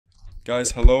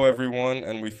Guys, hello everyone,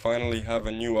 and we finally have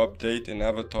a new update in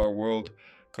Avatar World.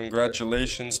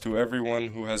 Congratulations to everyone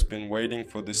who has been waiting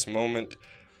for this moment.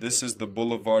 This is the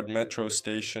Boulevard Metro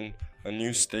station, a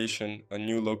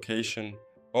new location.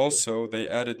 Also, they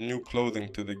added new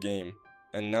clothing to the game,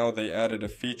 and now they added a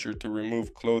feature to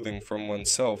remove clothing from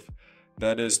oneself.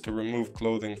 That is, to remove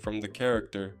clothing from the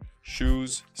character,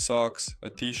 shoes, socks, a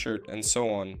t-shirt, and so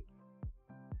on.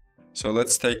 So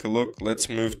let's take a look, let's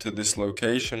move to this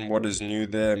location. What is new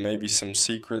there? Maybe some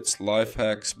secrets, life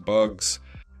hacks, bugs.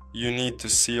 You need to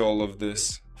see all of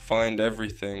this, find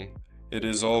everything. It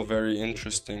is all very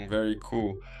interesting, very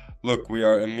cool. Look, we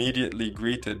are immediately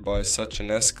greeted by such an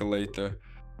escalator.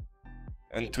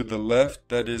 And to the left,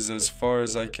 that is as far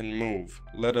as I can move.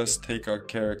 Let us take our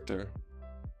character.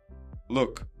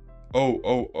 Look.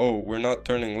 Oh, we're not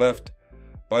turning left.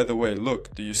 By the way,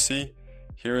 look, do you see?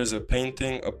 Here is a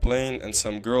painting, a plane, and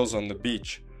some girls on the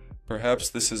beach.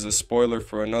 Perhaps this is a spoiler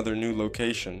for another new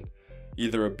location.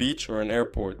 Either a beach or an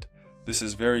airport. This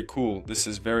is very cool, this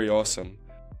is very awesome.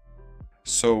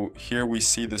 So, here we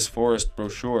see this forest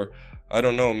brochure. I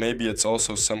don't know, maybe it's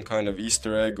also some kind of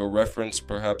Easter egg or reference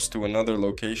perhaps to another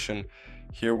location.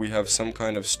 Here we have some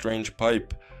kind of strange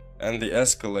pipe. And the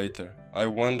escalator. I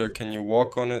wonder, can you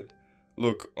walk on it?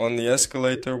 Look, on the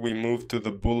escalator we move to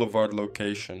the Boulevard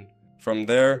location. From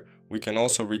there, we can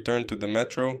also return to the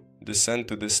metro, descend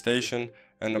to this station,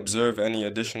 and observe any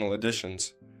additional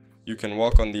additions. You can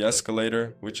walk on the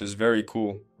escalator, which is very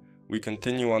cool. We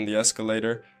continue on the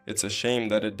escalator. It's a shame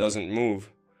that it doesn't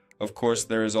move. Of course,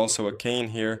 there is also a cane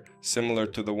here, similar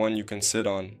to the one you can sit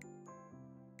on.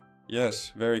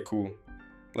 Yes, very cool.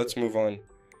 Let's move on.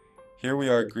 Here we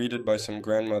are greeted by some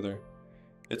grandmother.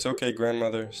 It's okay,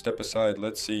 grandmother, step aside,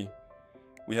 let's see.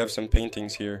 We have some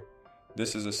paintings here.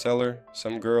 This is a seller,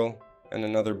 some girl, and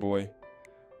another boy.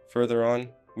 Further on,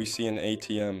 we see an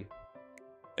ATM.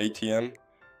 ATM?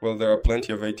 Well, there are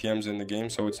plenty of ATMs in the game,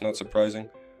 so it's not surprising.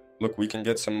 Look, we can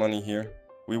get some money here.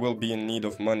 We will be in need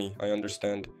of money, I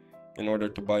understand, in order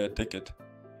to buy a ticket.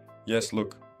 Yes,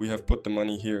 look, we have put the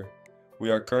money here.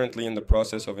 We are currently in the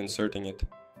process of inserting it.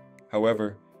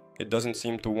 However, it doesn't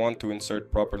seem to want to insert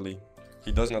properly.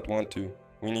 He does not want to.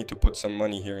 We need to put some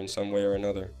money here in some way or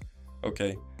another.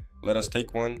 Okay. Let us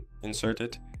take one, insert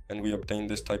it, and we obtain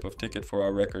this type of ticket for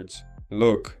our records.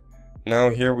 Look,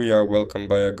 now here we are welcomed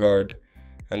by a guard,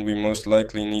 and we most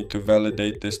likely need to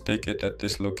validate this ticket at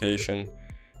this location,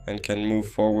 and can move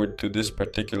forward to this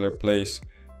particular place,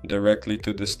 directly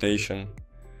to the station.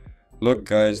 Look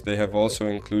guys, they have also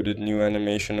included new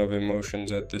animation of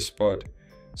emotions at this spot,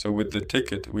 so with the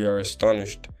ticket we are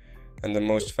astonished, and the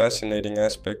most fascinating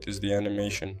aspect is the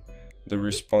animation, the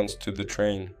response to the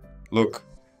train. Look.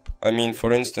 I mean,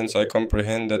 for instance, I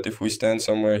comprehend that if we stand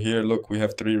somewhere here, look, we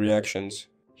have 3 reactions.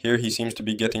 Here he seems to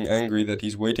be getting angry that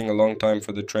he's waiting a long time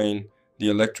for the train, the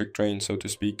electric train, so to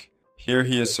speak. Here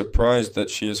he is surprised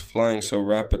that she is flying so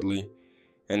rapidly.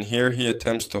 And here he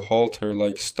attempts to halt her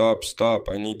like, stop,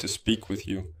 I need to speak with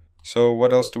you. So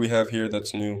what else do we have here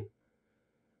that's new?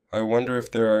 I wonder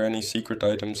if there are any secret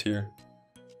items here.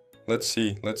 Let's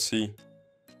see.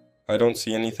 I don't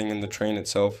see anything in the train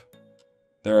itself.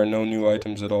 There are no new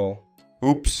items at all.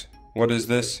 Oops, what is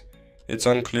this? It's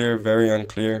unclear, very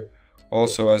unclear.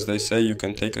 Also, as they say, you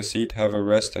can take a seat, have a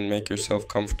rest, and make yourself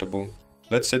comfortable.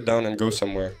 Let's sit down and go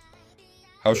somewhere.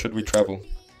 How should we travel?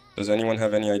 Does anyone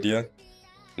have any idea?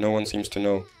 No one seems to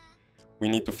know. We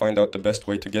need to find out the best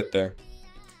way to get there.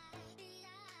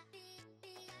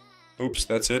 Oops,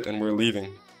 that's it, and we're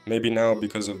leaving. Maybe now,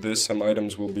 because of this, some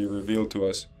items will be revealed to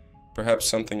us. Perhaps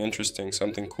something interesting,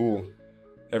 something cool.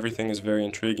 Everything is very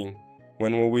intriguing.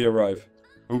 When will we arrive?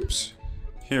 Oops.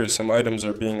 Here, some items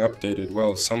are being updated.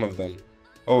 Well, some of them.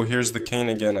 Oh, here's the cane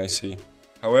again, I see.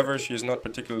 However, she is not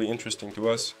particularly interesting to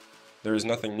us. There is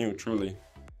nothing new, truly.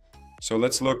 So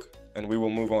let's look, and we will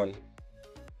move on.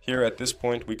 Here, at this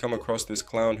point, we come across this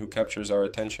clown who captures our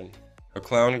attention. A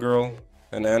clown girl,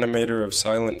 an animator of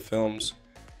silent films,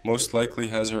 most likely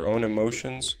has her own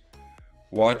emotions.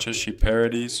 Watch as she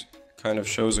parodies, kind of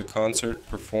shows a concert,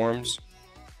 performs.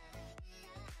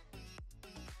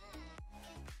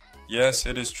 Yes,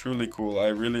 it is truly cool. I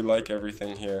really like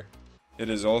everything here. It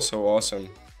is also awesome.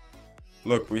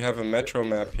 Look, we have a metro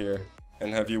map here,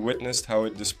 and have you witnessed how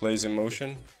it displays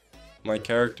emotion? My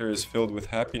character is filled with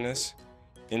happiness,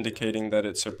 indicating that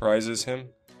it surprises him.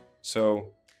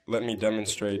 So, let me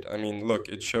demonstrate. I mean, look,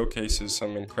 it showcases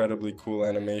some incredibly cool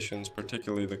animations,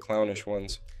 particularly the clownish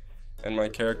ones. And my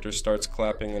character starts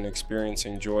clapping and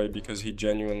experiencing joy because he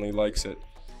genuinely likes it.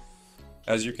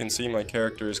 As you can see, my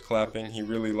character is clapping, he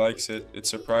really likes it, it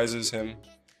surprises him,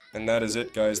 and that is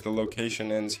it guys, the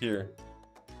location ends here.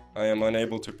 I am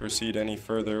unable to proceed any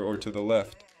further or to the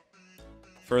left.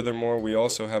 Furthermore, we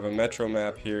also have a metro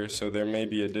map here, so there may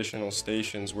be additional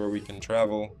stations where we can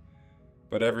travel,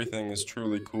 but everything is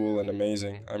truly cool and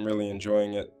amazing. I'm really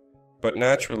enjoying it. But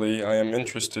naturally, I am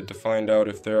interested to find out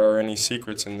if there are any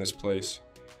secrets in this place.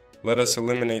 Let us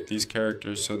eliminate these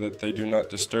characters so that they do not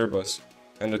disturb us,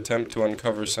 and attempt to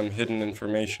uncover some hidden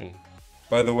information.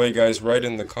 By the way guys, write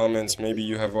in the comments, maybe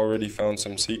you have already found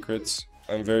some secrets.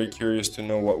 I'm very curious to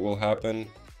know what will happen.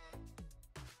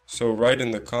 So write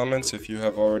in the comments if you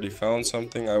have already found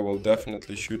something. I will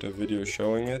definitely shoot a video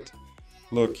showing it.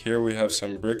 Look, here we have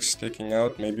some bricks sticking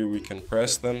out, maybe we can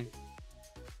press them.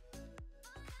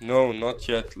 No, not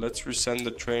yet. Let's resend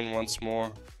the train once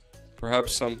more.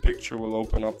 Perhaps some picture will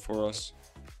open up for us.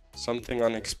 Something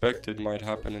unexpected might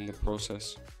happen in the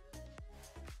process.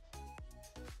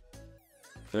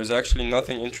 There's actually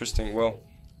nothing interesting. Well,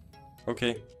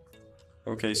 okay,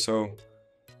 so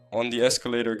on the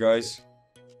escalator guys,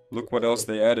 look what else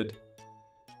they added.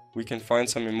 We can find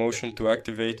some emotion to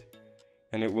activate,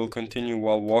 and it will continue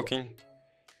while walking.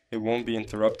 It won't be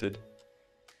interrupted.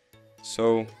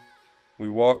 So we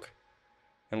walk,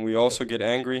 and we also get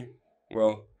angry.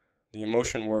 Well, the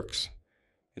emotion works.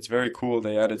 It's very cool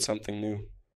they added something new.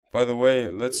 By the way,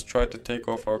 let's try to take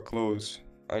off our clothes.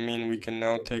 I mean, we can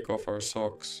now take off our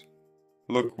socks.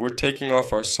 Look, we're taking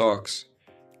off our socks.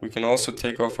 We can also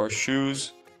take off our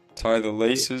shoes, tie the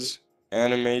laces,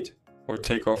 animate, or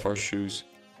take off our shoes.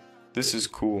 This is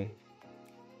cool.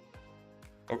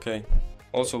 Okay,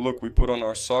 also look, we put on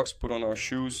our socks, put on our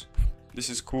shoes. This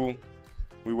is cool.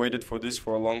 We waited for this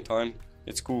for a long time.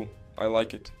 It's cool. I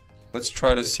like it. Let's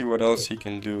try to see what else he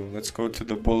can do. Let's go to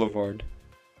the boulevard.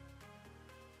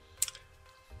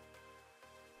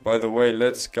 By the way,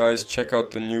 let's guys check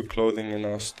out the new clothing in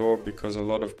our store because a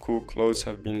lot of cool clothes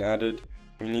have been added.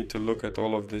 We need to look at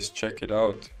all of this, check it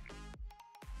out.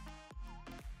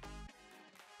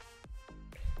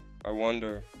 I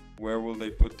wonder, where will they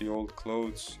put the old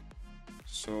clothes?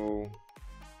 So,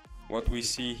 what we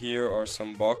see here are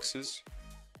some boxes.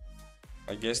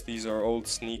 I guess these are old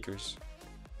sneakers.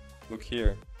 Look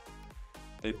here.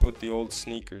 They put the old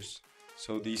sneakers.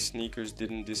 So these sneakers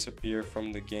didn't disappear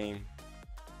from the game.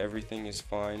 Everything is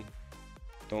fine.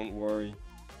 Don't worry.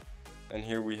 And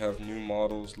here we have new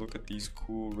models. Look at these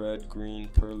cool red, green,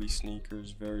 pearly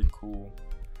sneakers. Very cool.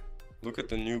 Look at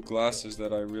the new glasses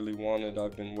that I really wanted.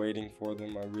 I've been waiting for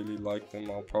them. I really like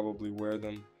them. I'll probably wear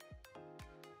them.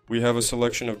 We have a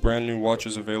selection of brand new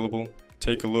watches available.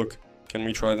 Take a look. Can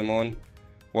we try them on?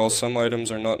 While some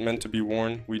items are not meant to be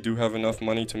worn, we do have enough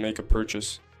money to make a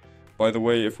purchase. By the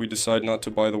way, if we decide not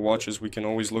to buy the watches, we can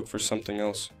always look for something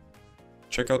else.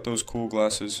 Check out those cool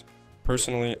glasses.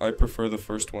 Personally, I prefer the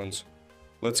first ones.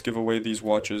 Let's give away these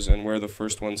watches and wear the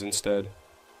first ones instead.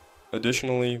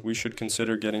 Additionally, we should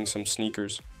consider getting some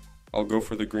sneakers. I'll go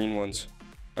for the green ones.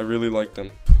 I really like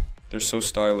them. They're so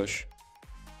stylish.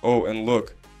 Oh, and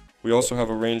look, we also have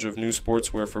a range of new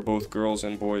sportswear for both girls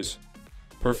and boys.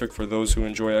 Perfect for those who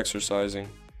enjoy exercising.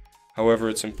 However,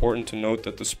 it's important to note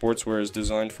that the sportswear is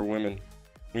designed for women.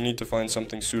 We need to find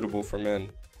something suitable for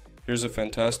men. Here's a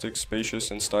fantastic,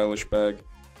 spacious, and stylish bag,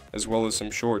 as well as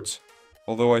some shorts,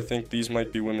 although I think these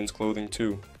might be women's clothing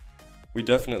too. We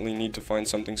definitely need to find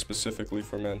something specifically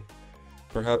for men.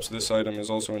 Perhaps this item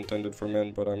is also intended for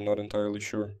men, but I'm not entirely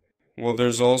sure. Well,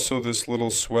 there's also this little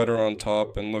sweater on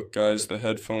top, and look guys, the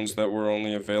headphones that were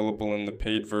only available in the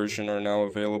paid version are now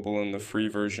available in the free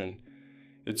version.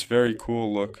 It's very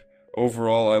cool look.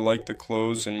 Overall, I like the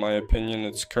clothes. In my opinion,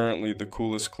 it's currently the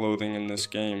coolest clothing in this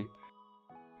game.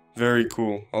 Very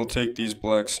cool. I'll take these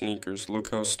black sneakers.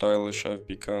 Look how stylish I've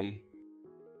become.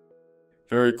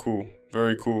 Very cool.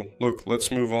 Very cool. Look, let's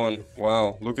move on.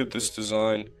 Wow, look at this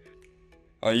design.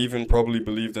 I even probably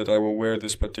believe that I will wear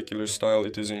this particular style.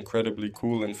 It is incredibly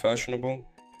cool and fashionable.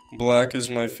 Black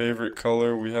is my favorite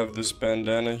color. We have this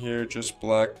bandana here, just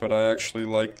black, but I actually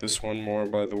like this one more,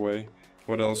 by the way.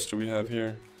 What else do we have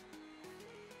here?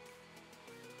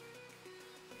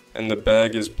 And the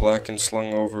bag is black and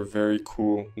slung over. Very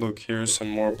cool. Look, here's some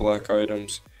more black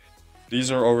items.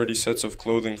 These are already sets of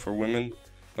clothing for women.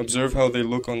 Observe how they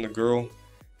look on the girl.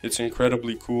 It's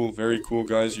incredibly cool. Very cool,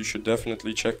 guys. You should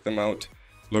definitely check them out.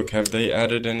 Look, have they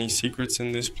added any secrets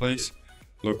in this place?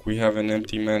 Look, we have an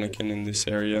empty mannequin in this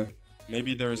area.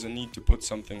 Maybe there is a need to put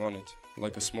something on it,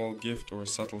 like a small gift or a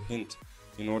subtle hint,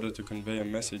 in order to convey a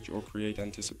message or create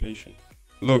anticipation.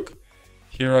 Look,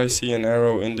 here I see an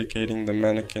arrow indicating the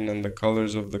mannequin and the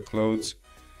colors of the clothes.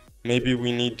 Maybe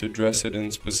we need to dress it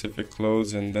in specific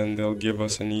clothes and then they'll give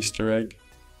us an Easter egg.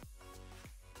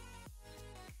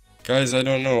 Guys, I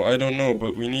don't know,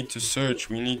 but we need to search.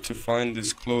 We need to find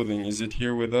this clothing. Is it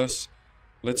here with us?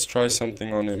 Let's try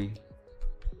something on him.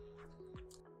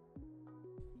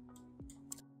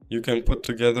 You can put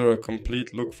together a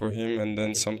complete look for him and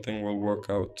then something will work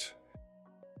out.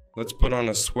 Let's put on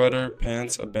a sweater,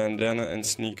 pants, a bandana and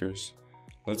sneakers.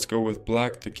 Let's go with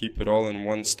black to keep it all in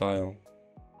one style.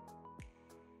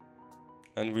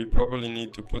 And we probably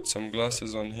need to put some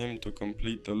glasses on him to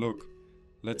complete the look.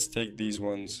 Let's take these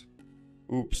ones.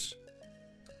 Oops.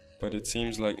 But it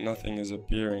seems like nothing is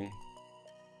appearing.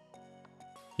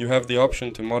 You have the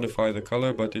option to modify the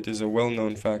color, but it is a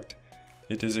well-known fact.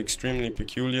 It is extremely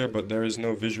peculiar, but there is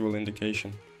no visual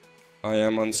indication. I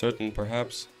am uncertain,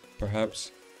 perhaps.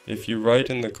 If you write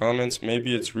in the comments,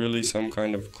 maybe it's really some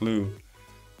kind of clue.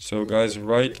 So guys,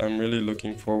 write, I'm really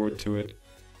looking forward to it.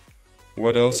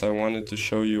 What else I wanted to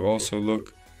show you also,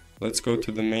 look. Let's go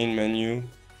to the main menu,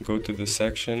 go to the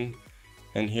section,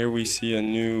 and here we see a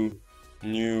new,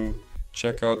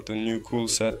 check out the new cool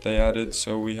set they added.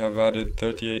 So we have added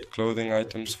 38 clothing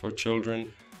items for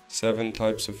children, 7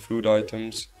 types of food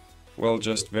items, well,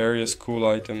 just various cool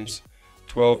items,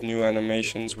 12 new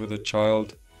animations with a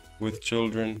child, with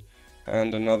children,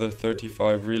 and another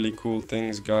 35 really cool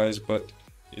things, guys, but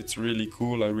it's really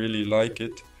cool, I really like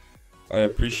it. I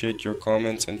appreciate your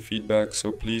comments and feedback,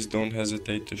 so please don't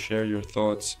hesitate to share your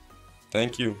thoughts.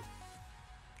 Thank you.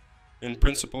 In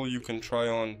principle, you can try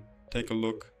on, take a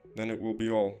look, then it will be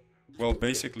all. Well,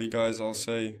 basically guys, I'll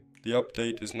say the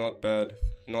update is not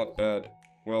bad.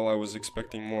 Well, I was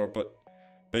expecting more, but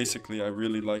basically I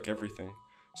really like everything.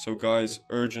 So guys,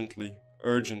 urgently,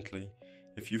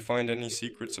 if you find any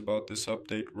secrets about this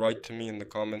update, write to me in the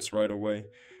comments right away,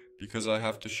 because I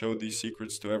have to show these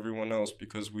secrets to everyone else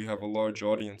because we have a large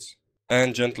audience.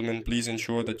 And gentlemen, please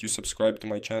ensure that you subscribe to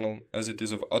my channel, as it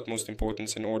is of utmost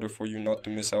importance in order for you not to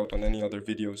miss out on any other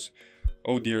videos.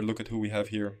 Oh dear, look at who we have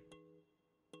here.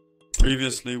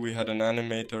 Previously we had an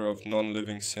animator of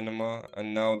non-living cinema,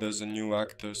 and now there's a new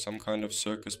actor, some kind of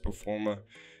circus performer.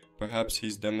 Perhaps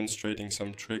he's demonstrating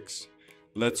some tricks.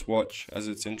 Let's watch, as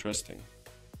it's interesting.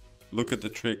 Look at the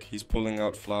trick, he's pulling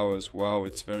out flowers. Wow,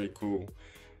 it's very cool.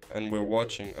 And we're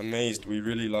watching, amazed, we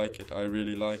really like it, I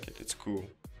really like it, it's cool.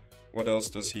 What else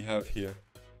does he have here?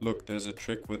 Look, there's a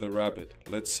trick with a rabbit.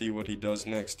 Let's see what he does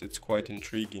next, it's quite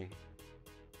intriguing.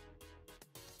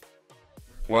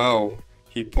 Wow,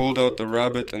 he pulled out the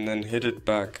rabbit and then hid it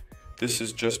back. This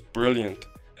is just brilliant,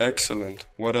 excellent.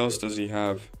 What else does he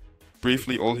have?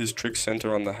 Briefly, all his tricks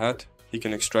center on the hat. He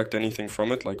can extract anything from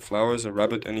it, like flowers, a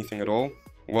rabbit, anything at all.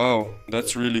 Wow,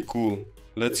 that's really cool.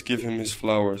 Let's give him his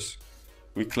flowers.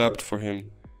 We clapped for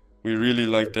him. We really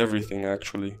liked everything,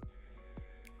 actually.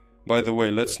 By the way,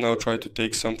 let's now try to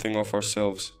take something off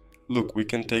ourselves. Look, we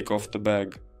can take off the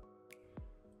bag.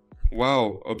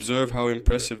 Wow, observe how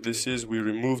impressive this is. We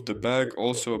removed the bag.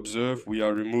 Also observe, we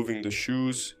are removing the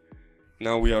shoes.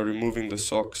 Now we are removing the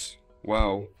socks.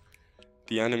 Wow.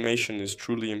 The animation is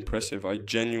truly impressive. I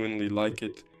genuinely like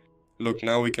it. Look,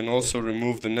 now we can also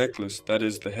remove the necklace. That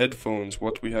is the headphones,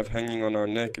 what we have hanging on our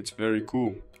neck. It's very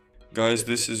cool. Guys,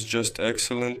 this is just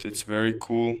excellent. It's very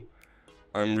cool.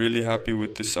 I'm really happy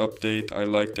with this update. I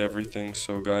liked everything.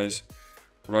 So guys,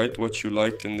 write what you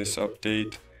liked in this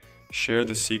update. Share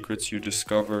the secrets you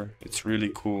discover. It's really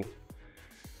cool.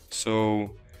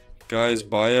 So guys,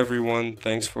 bye everyone.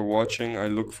 Thanks for watching. I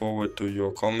look forward to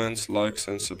your comments, likes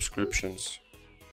and subscriptions.